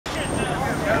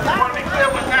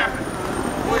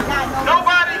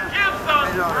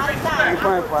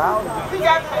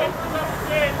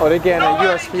Oh, they getting a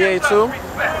USPA too? You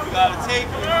gotta take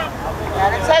it.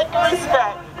 Gotta take the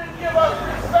respect.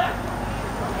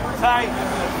 Tight.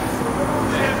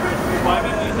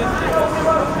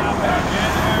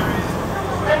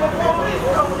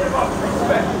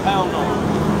 Hell no.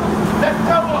 Let's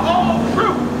tell the whole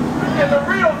truth and the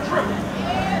real truth.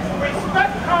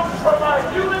 Respect comes from our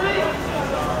unity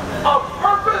of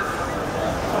purpose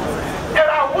and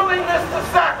our willingness to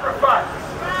sacrifice.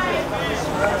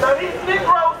 Now these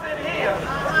Negroes in here,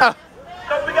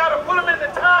 because we got to put them in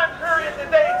the time period that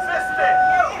they existed.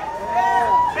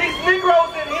 These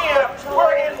Negroes in here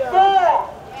were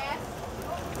informed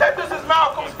that this is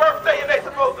Malcolm's birthday and they're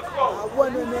supposed to close.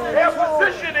 Their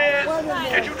position is,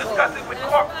 and you discuss it with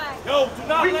corporate. Yo, do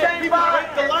not We let came people by break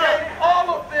the and line. gave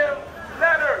all of them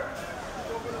letters.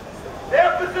 Their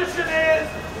position is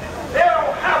they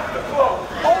don't have to close.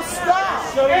 Oh, stop.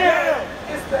 And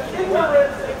it's the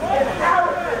ignorance and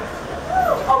arrogance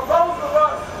of those of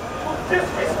us who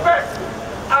disrespect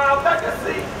our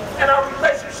legacy and our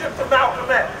relationship to Malcolm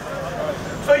X.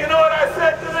 So you know what I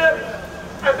said to them?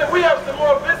 I said, we have some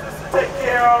more business to take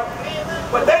care of,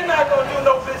 but they're not going to do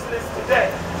no business today.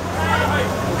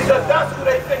 Because that's who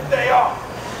they think they are.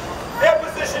 Their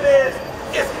position is,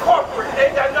 it's corporate, they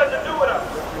ain't got nothing to do with us.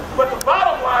 But the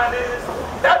bottom line is,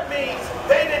 that means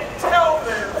they didn't tell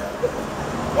them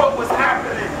what was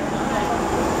happening.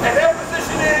 And their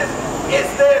position is, it's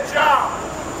their job.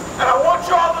 And I want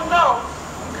y'all to know,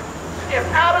 if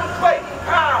Adam Clayton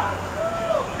Powell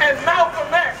and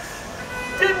Malcolm X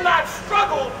did not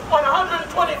struggle on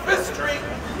 125th Street,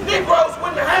 Negroes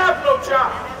wouldn't have no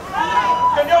job.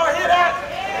 Can y'all hear that?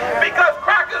 Because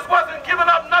crackers wasn't giving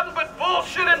up nothing but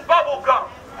bullshit and bubble gum.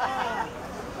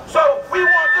 So we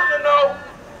want them to know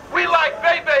we like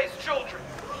Bebe's children.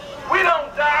 We don't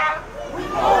die.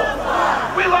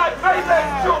 We like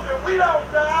Bebe's children. We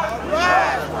don't die.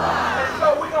 And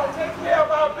so we're going to take care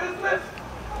of our business.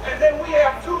 And then we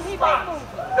have two spots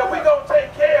that we're going to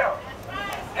take care of.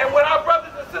 And when our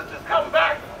brothers and sisters come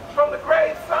back from the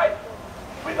grave site,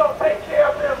 we're going to take care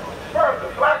of them further.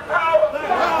 Black power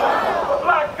for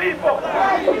black people.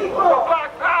 For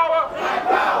black power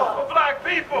for black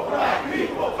people.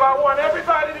 So I want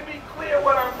everybody to be clear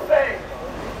what I'm saying.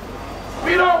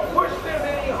 We don't wish them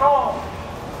any harm.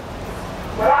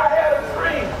 But I had a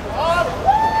dream.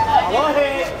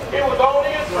 It was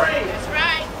only a dream. That's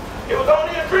right. It was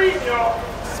only a dream, y'all.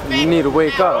 You need to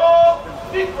wake up. All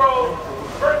Negroes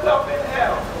burnt up in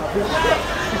hell. It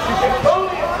was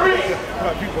only a dream.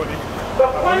 The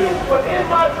plane was in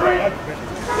my dream.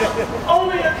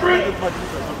 Only a dream.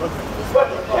 But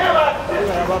you cannot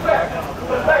disrespect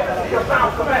the legacy of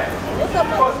Malcolm X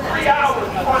for 3 hours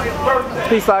on his birthday.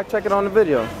 Peace out, check it on the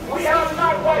video. We have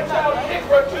not wiped out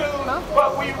Negro,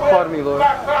 but we will. Pardon me, Lord.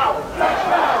 Black power. Black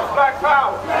power. Black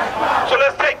power. So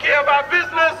let's take care of our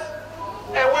business,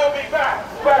 and we'll be back.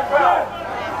 Black power.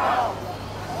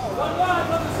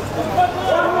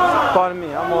 Pardon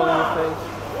me, I'm all in your face.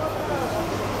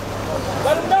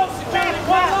 Let them know, security,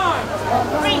 one line.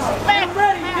 Get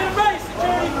ready,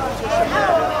 security.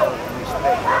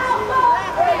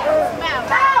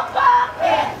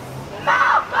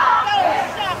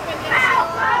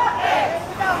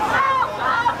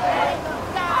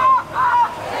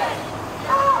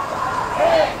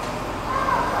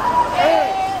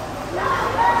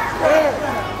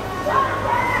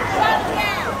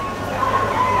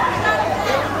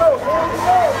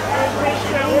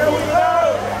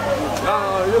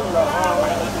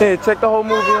 Hey, check the whole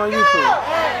movie on YouTube.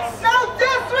 No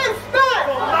disrespect.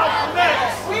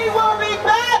 We will be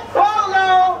back,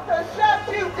 Polo, to shut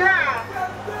you down.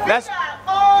 That's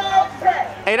All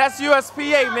day. hey, that's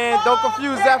USPA, man. Don't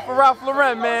confuse that for Ralph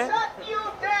Lauren, man. Shut you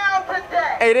down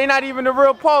today. Hey, they not even the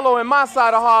real Polo in my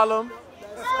side of Harlem.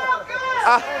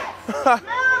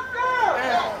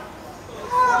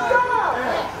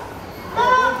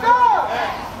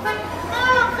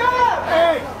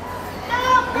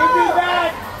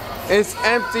 It's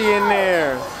empty in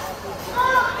there.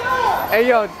 Hey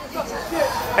yo,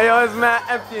 it's mad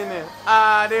empty in there.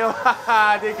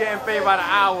 They getting paid by the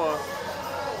hour.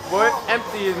 Boy,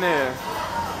 empty in there.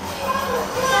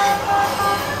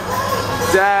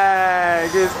 Dang,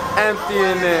 it's empty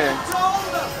in there.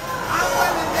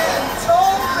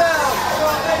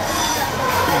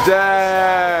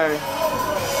 Dang.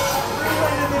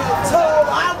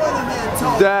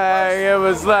 Dang, it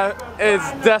was like,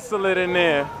 it's desolate in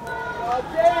there.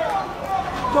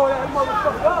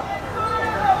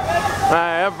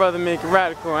 Alright, that brother making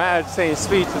radical and agitating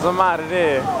speeches. I'm out of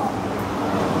there.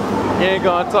 You ain't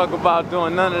gonna talk about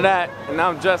doing none of that, and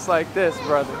I'm just like this,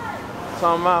 brother.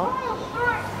 Talking about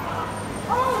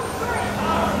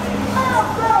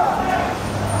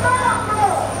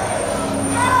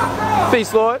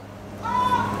Peace, Lord.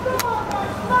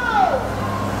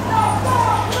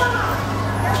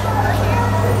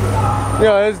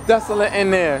 Yo, it's desolate in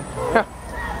there.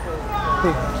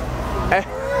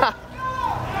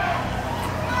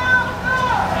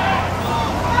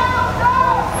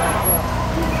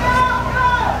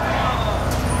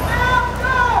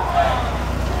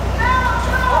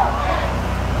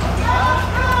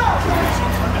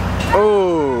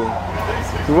 Oh,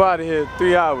 we're out of here.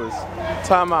 3 hours.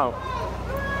 Time out.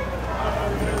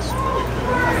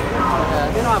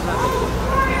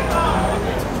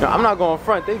 No, I'm not going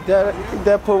front. They dead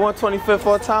put 125th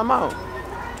for a timeout.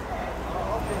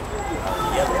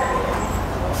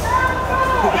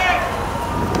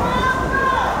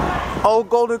 Oh,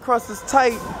 Golden Crust is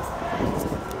tight.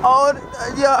 Oh,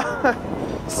 yeah.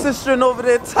 Sistering over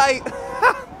there tight.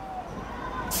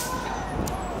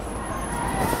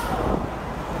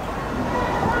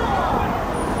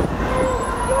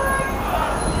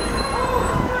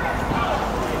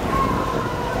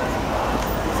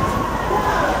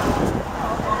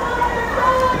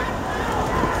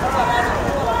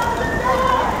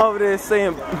 Over there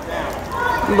saying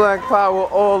Black Power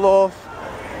all off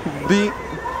beat.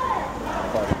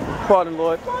 Pardon,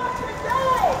 Lord.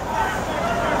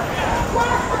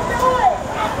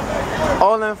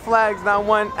 All them flags, not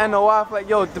one NOI flag.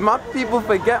 Yo, did my people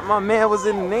forget my man was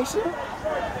in the nation?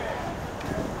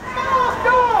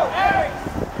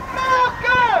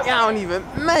 Yeah, I don't even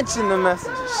mention the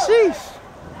message. Sheesh.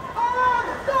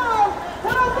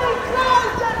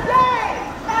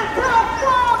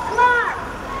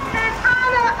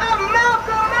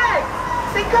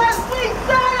 Because we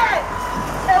said it,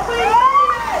 and we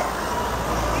mean it.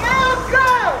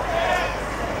 Murk-El!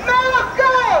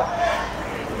 Murk-El!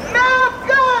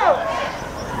 Murk-El!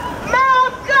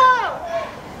 Murk-El!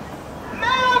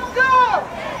 Murk-El!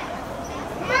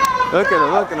 Look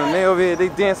at them, they over here, they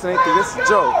dancing, they think this is a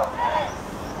joke.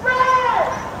 Red!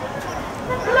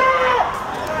 Black!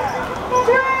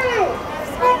 Green!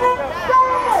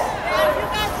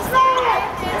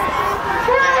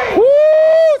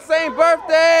 Same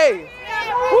birthday!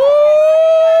 Woo!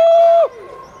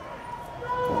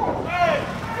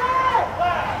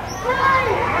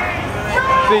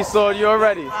 Peace, Lord, you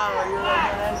already.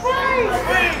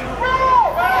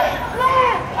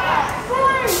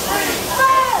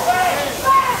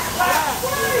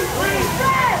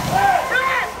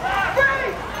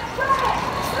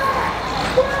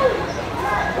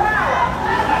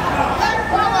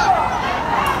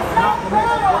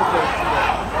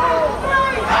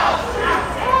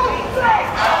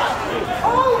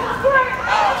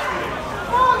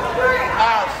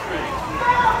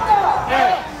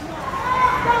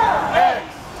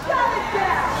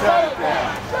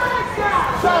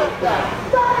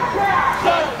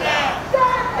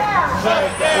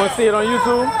 Want to see it on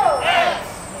YouTube?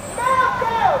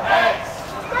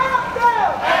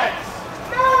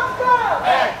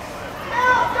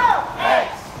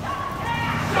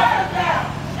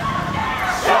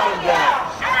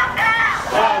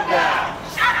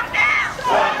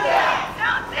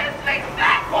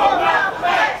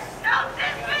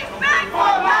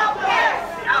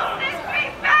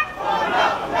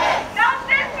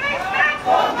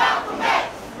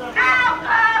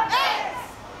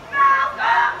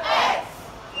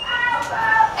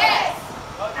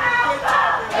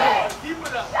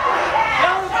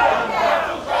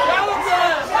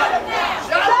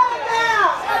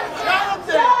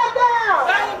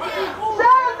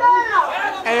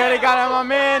 They got my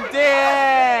man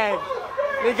dead.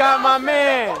 They got my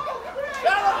man.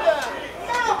 Shut him down.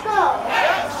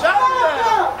 Shut him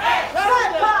down.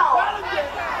 Black power.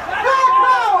 Black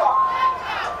power.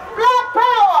 Black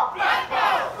power.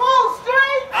 Full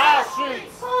street. Our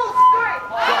streets. Full street.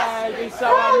 Yeah, they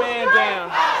shot my man down.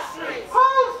 Our streets.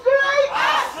 Full street.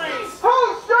 Our streets. Full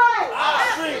street. Our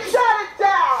streets. Shut it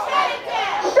down. Shut it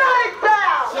down. Shut it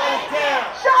down.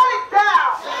 Shut it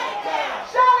down.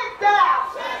 Shut it down. Shut it down.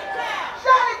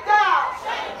 Shut it down.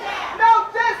 No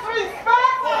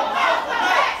disrespect.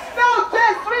 No disrespect. No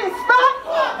disrespect.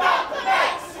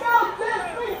 No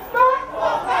disrespect.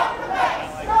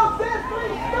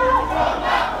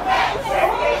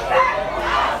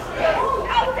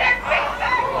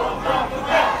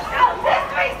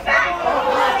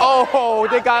 Oh,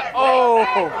 they got,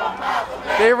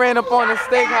 they ran up on the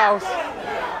steakhouse.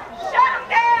 Shut them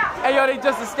down. Hey, yo, they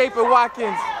just escaped with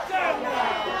Watkins. Shut them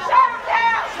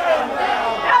down.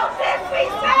 No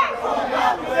disrespect.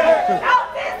 No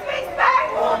disrespect.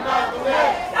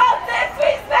 No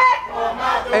disrespect.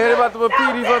 Hey, they about to put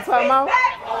PDs on timeout?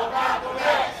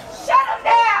 Shut them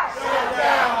down. Shut them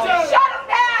down. Shut them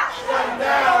down.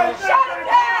 Shut them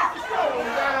down.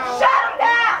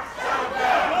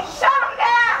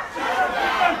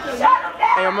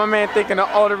 Yeah, my man thinking of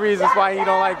all the reasons why he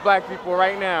don't like black people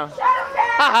right now.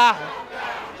 Haha.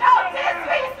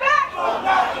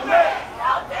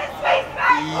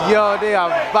 Yo, they are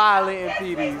violent in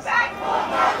PDs.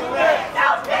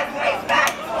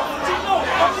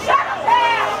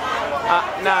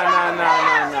 Nah.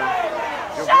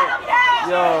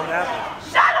 Yo.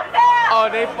 Oh,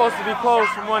 they supposed to be closed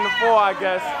from 1 to 4, I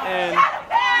guess, and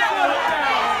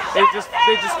they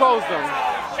just closed them.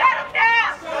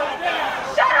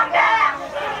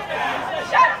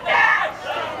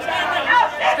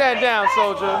 Stand down,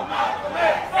 soldier.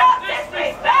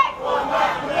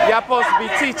 Y'all supposed to be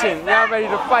teaching. Y'all ready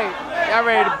to fight. Y'all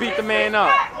ready to beat the man up.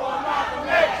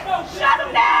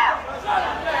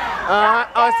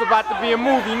 Oh, it's about to be a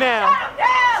movie now.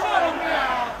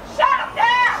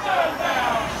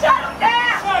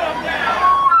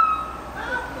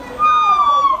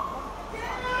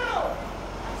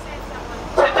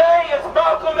 Today is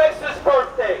Malcolm X's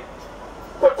birthday.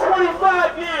 For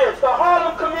 25 years, the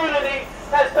Harlem community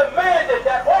has demanded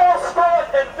that all stores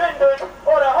and vendors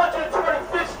on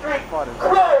 125th Street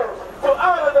close to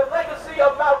honor the legacy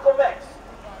of Malcolm X.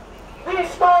 These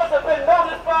stores have been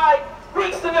notified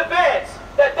weeks in advance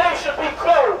that they should be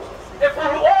closed. And for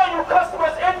all you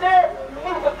customers in there, you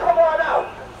need to come on out.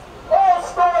 All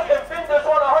stores and vendors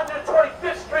on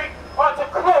 125th Street are to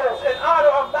close in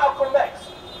honor of Malcolm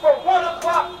X from 1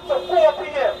 o'clock to 4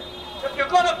 p.m. If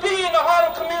you're going to be in the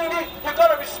Harlem community, you're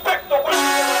going to respect the wishes of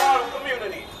the Harlem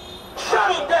community. Shut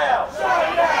them down! Shut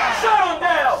them down! Shut them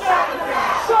down!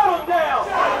 Shut them down!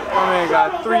 My man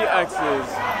got 3 X's.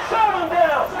 Shut them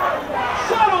down!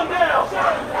 Shut them down!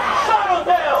 Shut them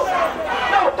down!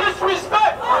 No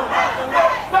disrespect!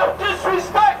 No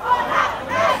disrespect! No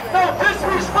disrespect! No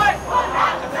disrespect!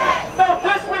 No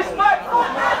disrespect! No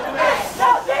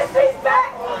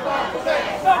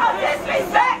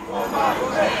disrespect!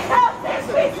 No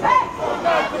disrespect!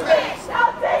 No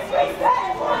disrespect!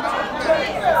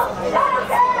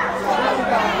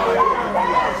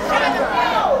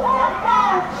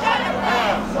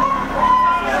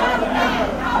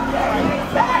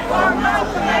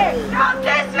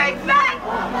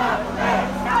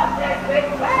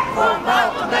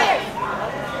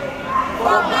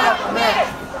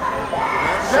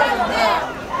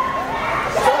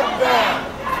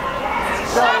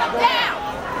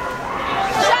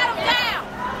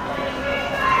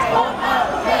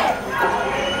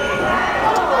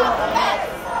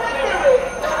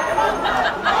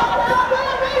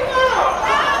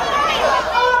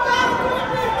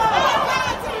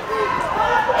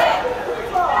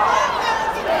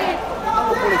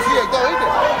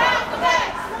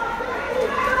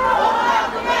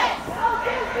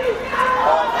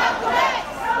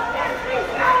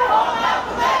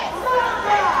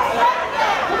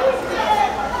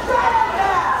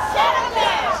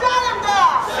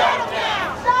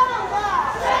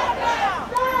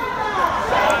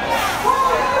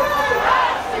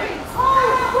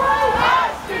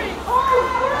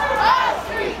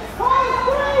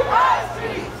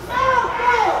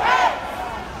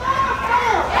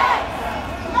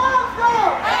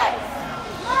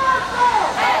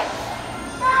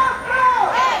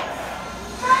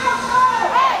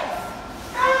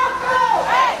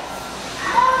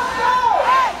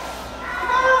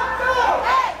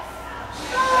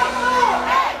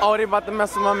 Oh, they about to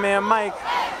mess with my man Mike.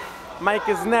 Mike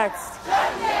is next.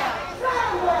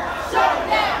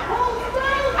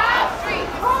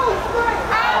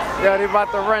 Yo, they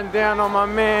about to run down on my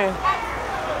man.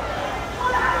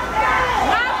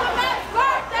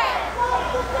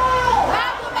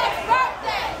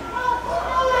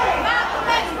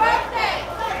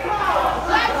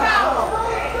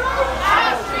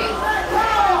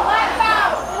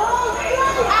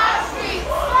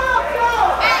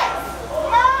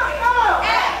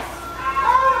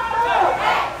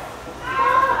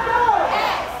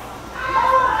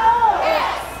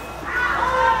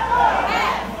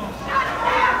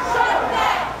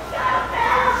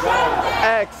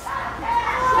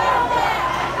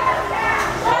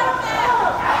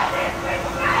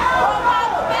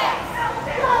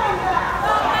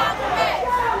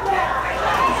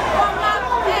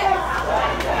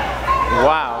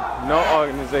 Wow, no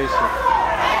organization.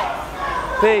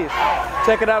 Peace.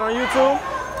 Check it out on YouTube.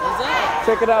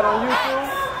 Check it out on YouTube.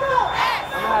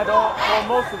 I'm gonna have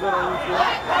most of it on YouTube.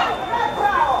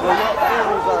 The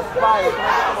earrings are fire. Can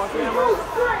I get them on camera?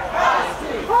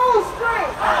 Whole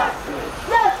street.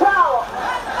 Black power.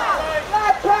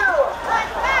 Black power.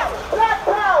 Black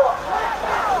power.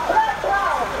 Black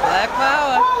power. Black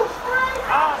power. Whole street.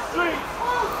 Our streets.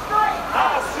 Whole street.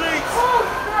 Our streets. Whole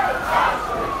street.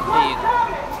 Here you go.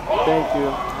 Thank you.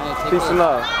 All right, take Peace and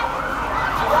love. What's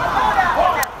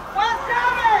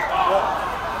coming?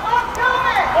 What's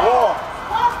coming? War.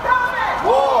 What's coming?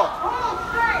 War. Whole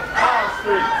street. High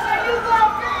Street. Where you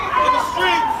gonna be? In the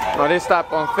streets. Oh, they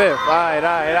stopped on 5th.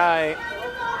 Alright.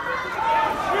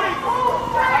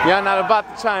 Y'all not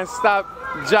about to try and stop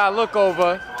Ja look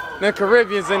over. The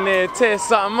Caribbeans in there tear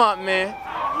something up, man.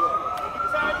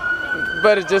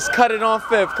 Better just cut it on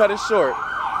 5th, cut it short.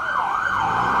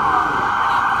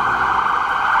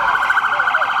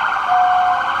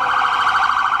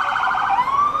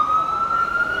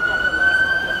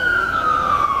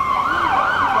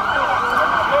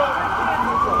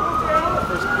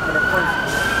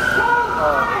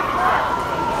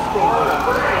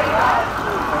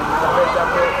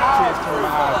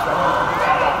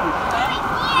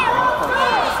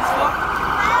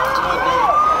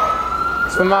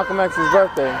 It's for Malcolm X's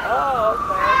birthday. Oh,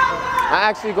 okay. I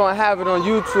actually gonna have it on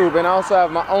YouTube, and I also have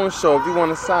my own show if you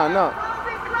want to sign up.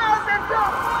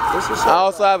 I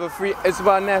also have a free, it's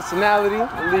about nationality,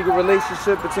 a legal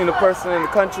relationship between the person and the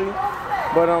country.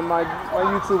 But my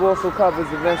YouTube also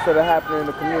covers events that are happening in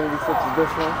the community, such as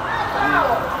this one.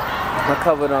 I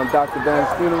covered Dr. Ben's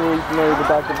funeral. You familiar with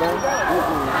Dr. Ben?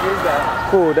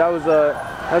 Cool.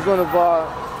 That's one of our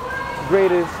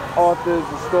greatest authors,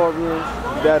 historians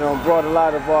that brought a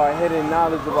lot of our hidden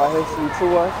knowledge of our history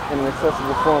to us in an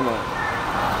accessible format.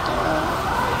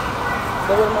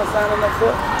 So what am I signing up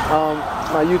for?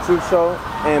 My YouTube show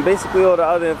and basically all the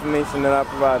other information that I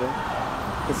provided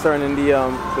concerning the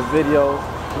videos,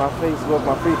 my Facebook,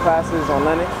 my free classes on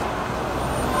Linux.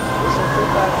 What's your free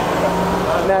class?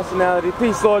 Nationality,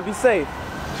 peace, Lord, be safe.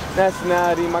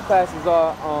 Nationality, my classes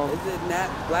are Is it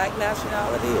black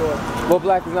nationality or? well,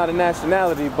 black is not a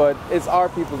nationality, but it's our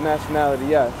people's nationality,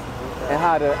 yes. And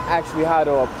how to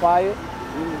apply it.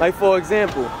 Like for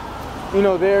example, you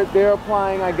know, they're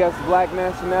applying, I guess, black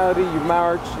nationality. You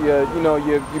march, you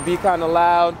be kind of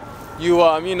loud.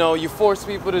 You force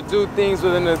people to do things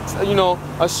within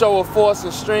a show of force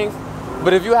and strength.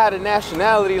 But if you had a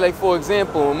nationality, like for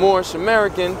example, a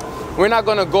Moorish-American, we're not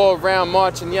gonna go around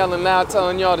marching, yelling loud,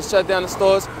 telling y'all to shut down the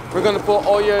stores. We're gonna put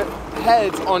all your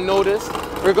heads on notice.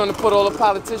 We're gonna put all the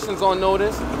politicians on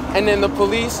notice. And then the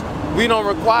police, we don't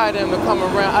require them to come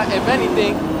around. If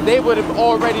anything, they would have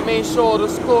already made sure the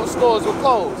stores were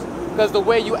closed. Because the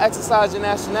way you exercise your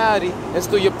nationality is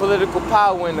through your political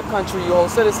power in the country you hold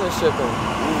citizenship in.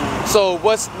 So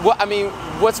what's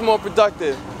more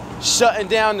productive? Shutting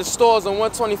down the stores on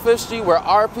 125th Street where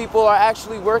our people are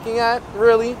actually working at,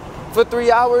 really, for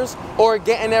 3 hours? Or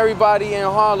getting everybody in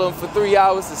Harlem for 3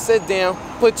 hours to sit down,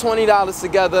 put $20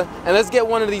 together, and let's get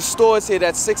one of these stores here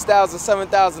that's $6,000,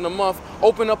 $7,000 a month,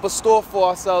 open up a store for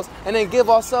ourselves, and then give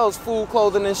ourselves food,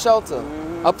 clothing, and shelter.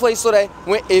 A place so that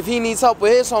if he needs help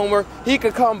with his homework, he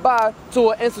could come by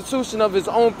to an institution of his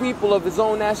own people, of his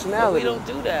own nationality. But we don't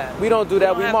do that. We don't do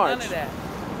that, we have march. None of that.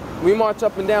 We march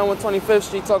up and down 125th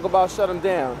Street, talk about shut them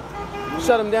down.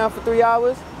 Shut them down for 3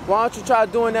 hours? Why don't you try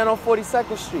doing that on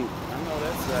 42nd Street? I know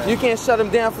that's right. You can't shut them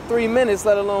down for 3 minutes,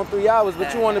 let alone 3 hours,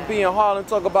 but you want to be in Harlem,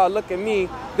 talk about, look at me,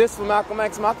 this for Malcolm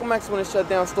X. Malcolm X wouldn't shut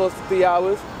down stores for 3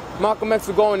 hours. Malcolm X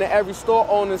would go into every store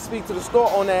owner and speak to the store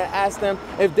owner and ask them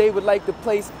if they would like to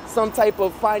place some type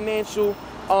of financial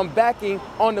backing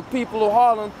on the people of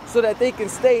Harlem so that they can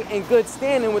stay in good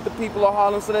standing with the people of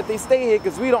Harlem so that they stay here,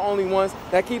 because we the only ones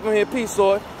that keep them here, peace,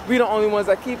 Lord. We the only ones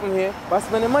that keep them here by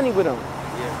spending money with them.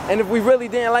 Yeah. And if we really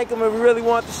didn't like them and we really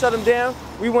wanted to shut them down,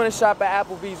 we want to shop at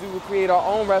Applebee's. We would create our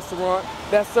own restaurant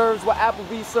that serves what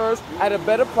Applebee's serves at a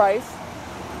better price,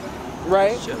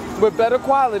 right? Sure. With better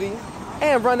quality,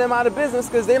 and run them out of business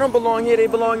because they don't belong here. They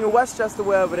belong in Westchester,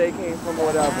 wherever they came from or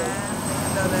whatever.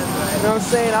 No, that's right. You know what I'm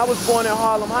saying? I was born in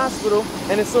Harlem Hospital,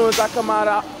 and as soon as I come out,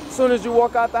 as soon as you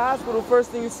walk out the hospital,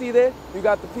 first thing you see there, you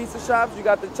got the pizza shops, you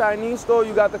got the Chinese store,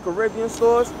 you got the Caribbean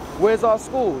stores. Where's our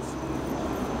schools?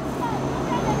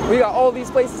 We got all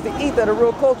these places to eat that are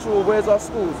real cultural. Where's our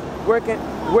schools? Where can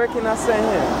I send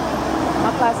him?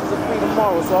 My classes are free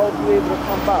tomorrow, so I hope you're able to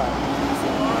come by.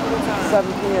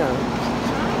 7 p.m.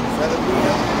 7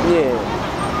 p.m.? Yeah.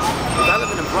 I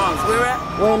live in the Bronx. Where at?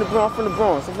 We're in the Bronx, from the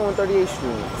Bronx. I'm on 38th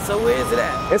Street. So where is it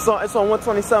at? It's on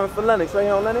 127 for Lennox, right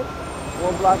here on Lennox.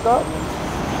 1 block up,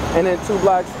 and then 2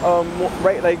 blocks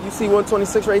right. Like you see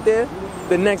 126 right there.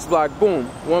 The next block, boom,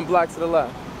 1 block to the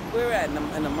left. Where at?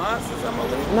 In the mosque or something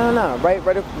over there? No,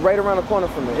 right around the corner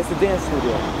from it. It's a dance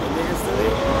studio. A dance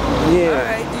studio? Yeah. All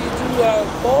right. Do you do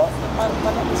calls? My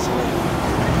number is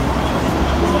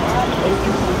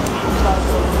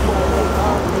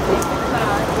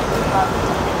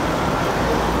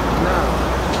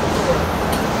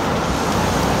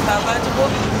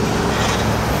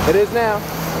It is now.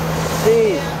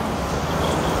 See. Yeah,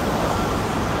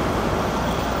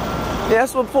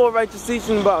 that's what poor righteous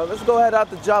teaching about. Let's go ahead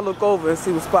out the jaw, look over and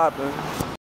see what's popping.